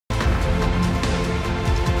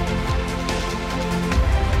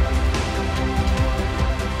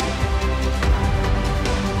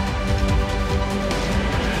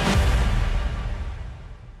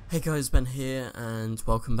Hey guys, Ben here and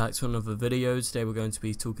welcome back to another video. Today we're going to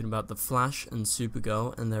be talking about The Flash and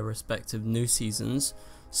Supergirl and their respective new seasons.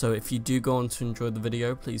 So if you do go on to enjoy the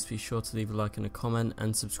video, please be sure to leave a like and a comment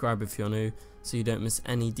and subscribe if you're new so you don't miss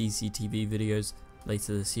any DCTV videos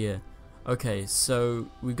later this year. Okay, so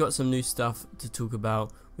we've got some new stuff to talk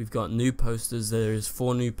about. We've got new posters. There is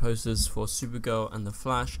 4 new posters for Supergirl and The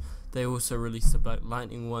Flash. They also released a Black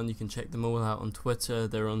Lightning one. You can check them all out on Twitter.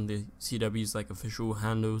 They're on the CW's official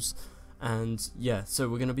handles. And yeah, so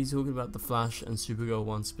we're going to be talking about The Flash and Supergirl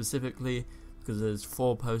one specifically because there's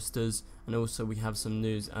 4 posters, and also we have some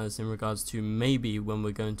news as in regards to maybe when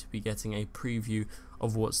we're going to be getting a preview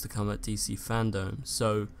of what's to come at DC Fandom.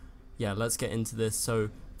 So yeah, let's get into this.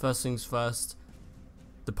 So first things first,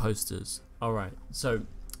 the posters. Alright, so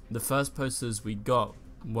the first posters we got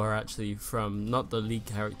were actually from not the lead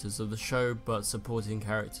characters of the show, but supporting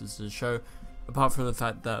characters of the show, apart from the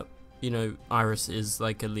fact that, you know, Iris is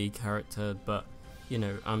like a lead character, but, you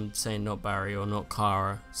know, I'm saying not Barry or not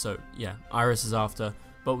Clara, so yeah, Iris is after.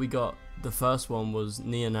 But we got, the first one was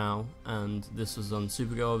Nia Now, and this was on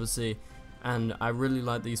Supergirl obviously, and I really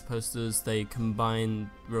like these posters. They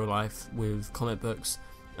combine real life with comic books,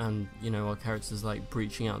 and, you know, our characters like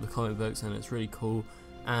breaching out the comic books, and it's really cool.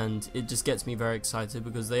 And it just gets me very excited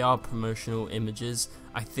because they are promotional images.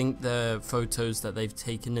 I think they're photos that they've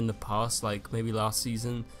taken in the past, like maybe last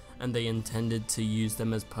season, and they intended to use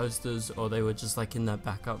them as posters, or they were just like in their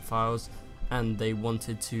backup files and they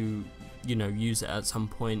wanted to, you know, use it at some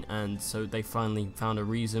point, and so they finally found a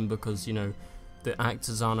reason because, you know, the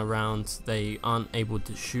actors aren't around, they aren't able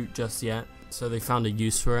to shoot just yet, so they found a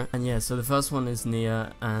use for it. And yeah, so the first one is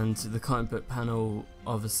Nia, and the comic book panel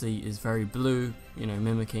obviously is very blue, you know,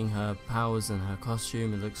 mimicking her powers and her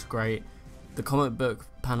costume. It looks great. The comic book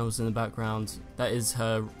panels in the background, that is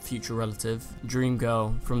her future relative, Dream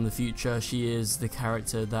Girl from the future. She is the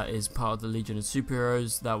character that is part of the Legion of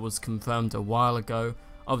Superheroes that was confirmed a while ago.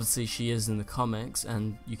 Obviously she is in the comics,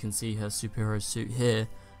 and you can see her superhero suit here.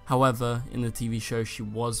 However, in the TV show she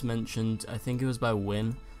was mentioned, I think it was by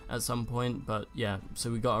Win at some point, but yeah,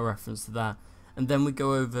 so we got a reference to that. And then we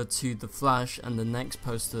go over to The Flash, and the next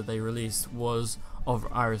poster they released was of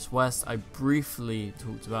Iris West. I briefly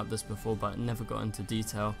talked about this before, but never got into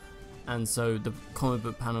detail. And so the comic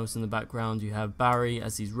book panels in the background, you have Barry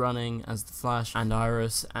as he's running as The Flash, and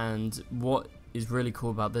Iris. And what is really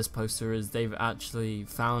cool about this poster is they've actually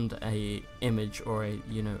found a image, or a,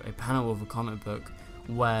 you know, a panel of a comic book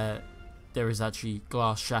where there is actually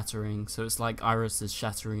glass shattering, so it's like Iris is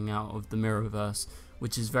shattering out of the Mirrorverse,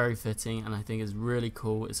 which is very fitting, and I think is really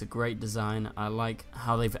cool. It's a great design. I like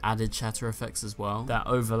how they've added shatter effects as well that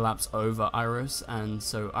overlaps over Iris, and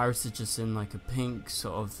so Iris is just in like a pink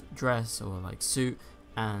sort of dress or like suit,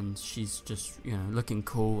 and she's just, you know, looking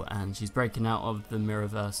cool, and she's breaking out of the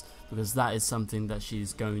Mirrorverse because that is something that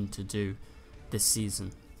she's going to do this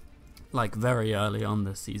season, like very early on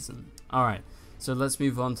this season. Alright, so let's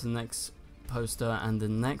move on to the next poster, and the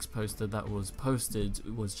next poster that was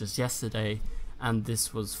posted was just yesterday, and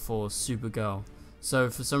this was for Supergirl. So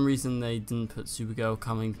for some reason they didn't put Supergirl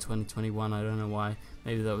coming 2021, I don't know why.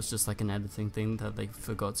 Maybe that was just like an editing thing that they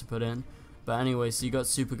forgot to put in. But anyway, so you got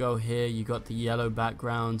Supergirl here, you got the yellow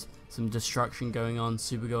background, some destruction going on,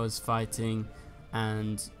 Supergirl is fighting,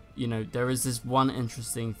 and, you know, there is this one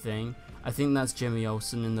interesting thing. I think that's Jimmy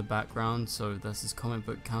Olsen in the background, so that's his comic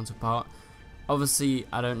book counterpart. Obviously,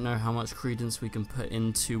 I don't know how much credence we can put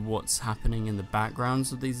into what's happening in the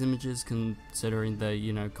backgrounds of these images, considering the,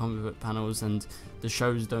 you know, comic book panels and the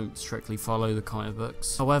shows don't strictly follow the comic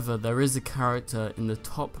books. However, there is a character in the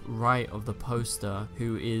top right of the poster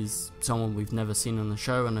who is someone we've never seen on the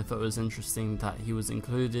show, and I thought it was interesting that he was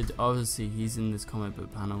included. Obviously, he's in this comic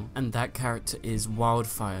book panel, and that character is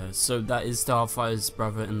Wildfire. So that is Starfire's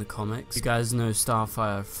brother in the comics. You guys know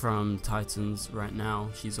Starfire from Titans right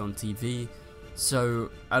now. She's on TV. So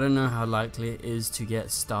I don't know how likely it is to get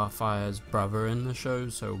Starfire's brother in the show,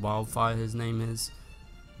 so Wildfire his name is.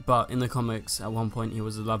 But in the comics, at one point he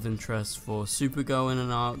was a love interest for Supergirl in an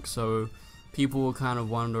arc, so people were kind of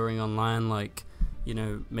wondering online, like, you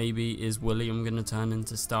know, maybe is William going to turn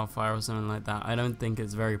into Starfire or something like that. I don't think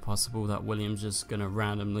it's very possible that William's just going to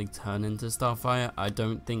randomly turn into Starfire. I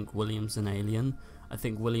don't think William's an alien. I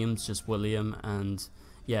think William's just William, and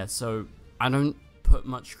yeah, so I don't put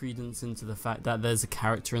much credence into the fact that there's a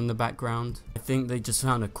character in the background. I think they just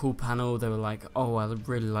found a cool panel. They were like, oh, I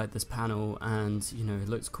really like this panel, and, you know, it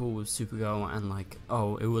looks cool with Supergirl, and like,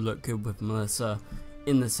 oh, it would look good with Melissa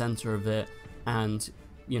in the center of it, and,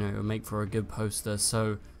 you know, it'll make for a good poster.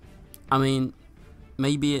 So I mean,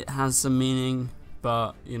 maybe it has some meaning,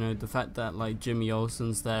 but, you know, the fact that, like, Jimmy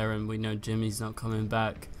Olsen's there and we know Jimmy's not coming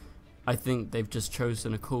back, I think they've just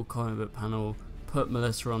chosen a cool comic book panel, put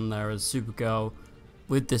Melissa on there as Supergirl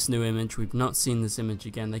with this new image. We've not seen this image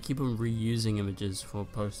again. They keep on reusing images for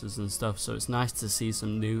posters and stuff, so it's nice to see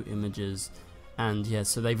some new images. And yeah,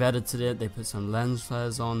 so they've edited it. They put some lens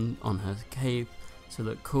flares on her cape to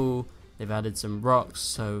look cool. They've added some rocks,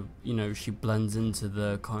 so you know she blends into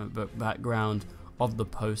the comic book background of the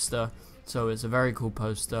poster. So it's a very cool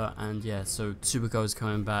poster. And yeah, so Supergirl is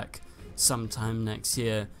coming back sometime next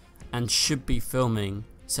year and should be filming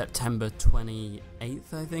September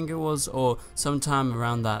 28th, I think it was, or sometime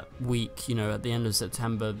around that week, you know, at the end of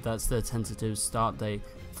September. That's the tentative start date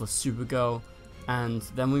for Supergirl. And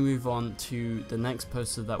then we move on to the next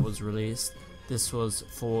poster that was released. This was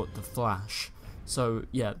for The Flash. So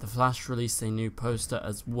yeah, The Flash released a new poster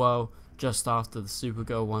as well, just after the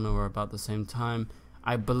Supergirl one, or about the same time.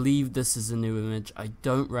 I believe this is a new image. I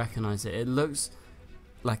don't recognize it. It looks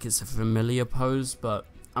like it's a familiar pose, but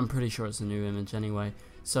I'm pretty sure it's a new image anyway.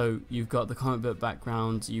 So you've got the comic book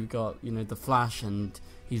background, you've got, you know, the Flash and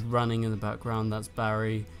he's running in the background, that's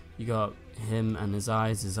Barry. You got him and his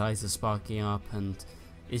eyes are sparking up, and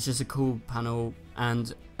it's just a cool panel.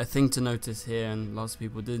 And a thing to notice here, and lots of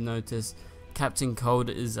people did notice, Captain Cold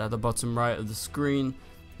is at the bottom right of the screen.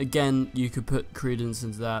 Again, you could put credence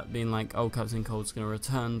into that, being like, oh, Captain Cold's going to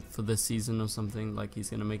return for this season or something, like he's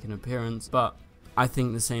going to make an appearance. But I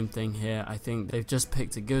think the same thing here. I think they've just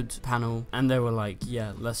picked a good panel and they were like,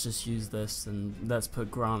 yeah, let's just use this and let's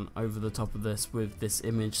put Grant over the top of this with this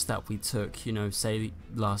image that we took, you know, say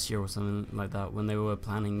last year or something like that, when they were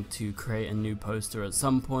planning to create a new poster at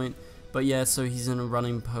some point. But yeah, so he's in a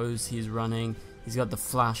running pose, he's running, he's got the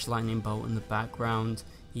Flash lightning bolt in the background.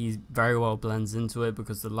 He very well blends into it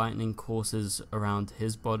because the lightning courses around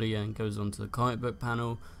his body and goes onto the comic book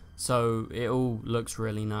panel. So it all looks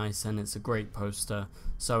really nice and it's a great poster.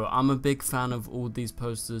 So I'm a big fan of all these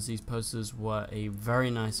posters. These posters were a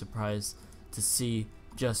very nice surprise to see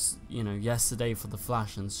just, you know, yesterday for the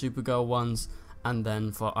Flash and Supergirl ones, and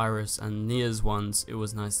then for Iris and Nia's ones, it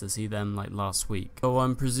was nice to see them like last week. So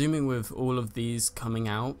I'm presuming with all of these coming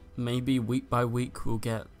out, maybe week by week we'll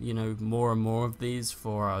get, you know, more and more of these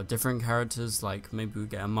for our different characters. Like maybe we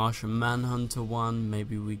get a Martian Manhunter one,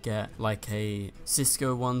 maybe we get like a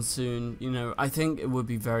Cisco one soon. You know, I think it would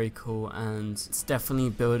be very cool, and it's definitely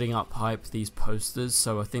building up hype, these posters.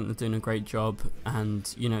 So I think they're doing a great job.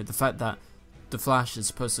 And you know, the fact that the Flash is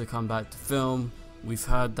supposed to come back to film, we've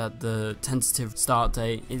heard that the tentative start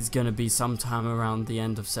date is going to be sometime around the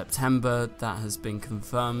end of September. That has been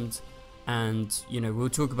confirmed, and you know, we'll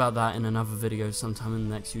talk about that in another video sometime in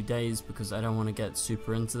the next few days because I don't want to get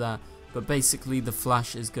super into that. But basically the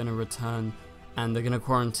Flash is going to return and they're going to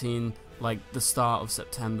quarantine like the start of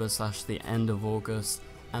September / the end of August,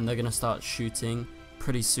 and they're going to start shooting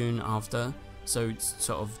pretty soon after, so it's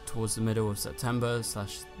sort of towards the middle of September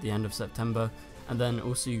 / the end of September. And then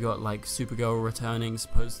also you got like Supergirl returning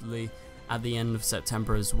supposedly at the end of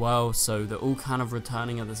September as well. So they're all kind of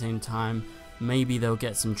returning at the same time. Maybe they'll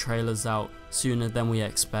get some trailers out sooner than we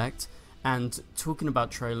expect. And talking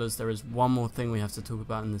about trailers, there is one more thing we have to talk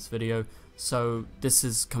about in this video. So this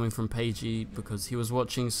is coming from Pagey because he was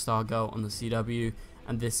watching Stargirl on the CW,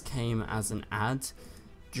 and this came as an ad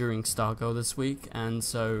during Stargirl this week. And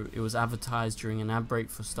so it was advertised during an ad break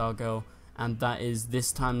for Stargirl. And that is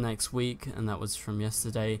this time next week, and that was from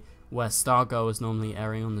yesterday, where Stargirl is normally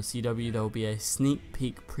airing on the CW. There will be a sneak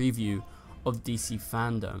peek preview of DC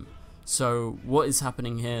Fandom. So what is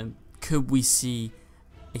happening here? Could we see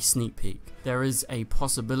a sneak peek? There is a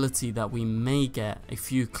possibility that we may get a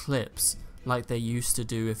few clips like they used to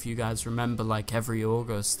do. If you guys remember, like every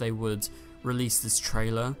August they would release this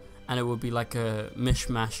trailer, and it would be like a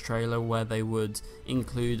mishmash trailer where they would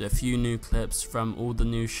include a few new clips from all the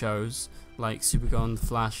new shows, like Supergirl and the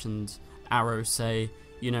Flash and Arrow, say.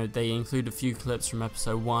 You know, they include a few clips from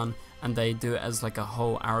episode 1 and they do it as like a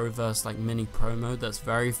whole Arrowverse like mini promo that's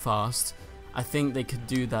very fast. I think they could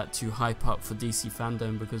do that to hype up for DC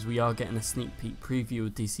Fandom, because we are getting a sneak peek preview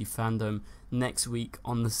of DC Fandom next week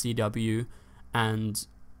on the CW, and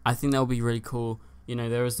I think that'll be really cool. You know,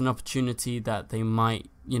 there is an opportunity that they might,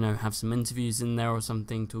 you know, have some interviews in there or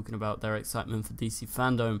something talking about their excitement for DC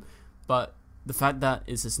Fandom. But the fact that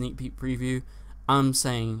it's a sneak peek preview, I'm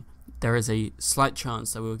saying there is a slight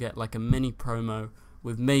chance that we'll get like a mini promo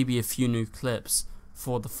with maybe a few new clips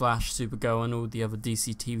for the Flash, Supergirl, and all the other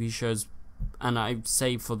DC TV shows. And I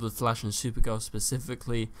say for the Flash and Supergirl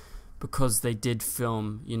specifically because they did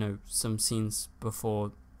film, you know, some scenes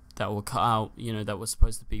before that were cut out, you know, that were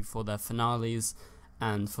supposed to be for their finales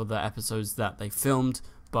and for the episodes that they filmed.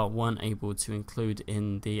 but weren't able to include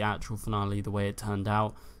in the actual finale the way it turned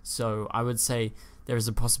out. So I would say there is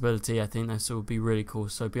a possibility. I think this will be really cool,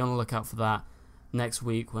 so be on the lookout for that next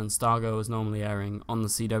week when Stargirl is normally airing on the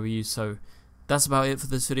CW. So that's about it for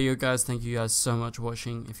this video, guys. Thank you guys so much for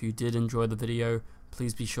watching. If you did enjoy the video,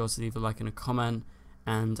 please be sure to leave a like and a comment,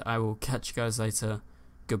 and I will catch you guys later.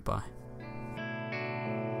 Goodbye.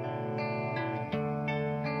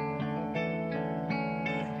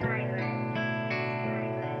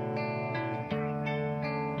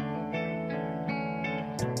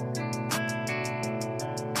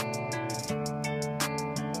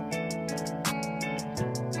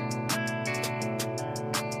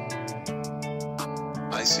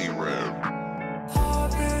 I see red.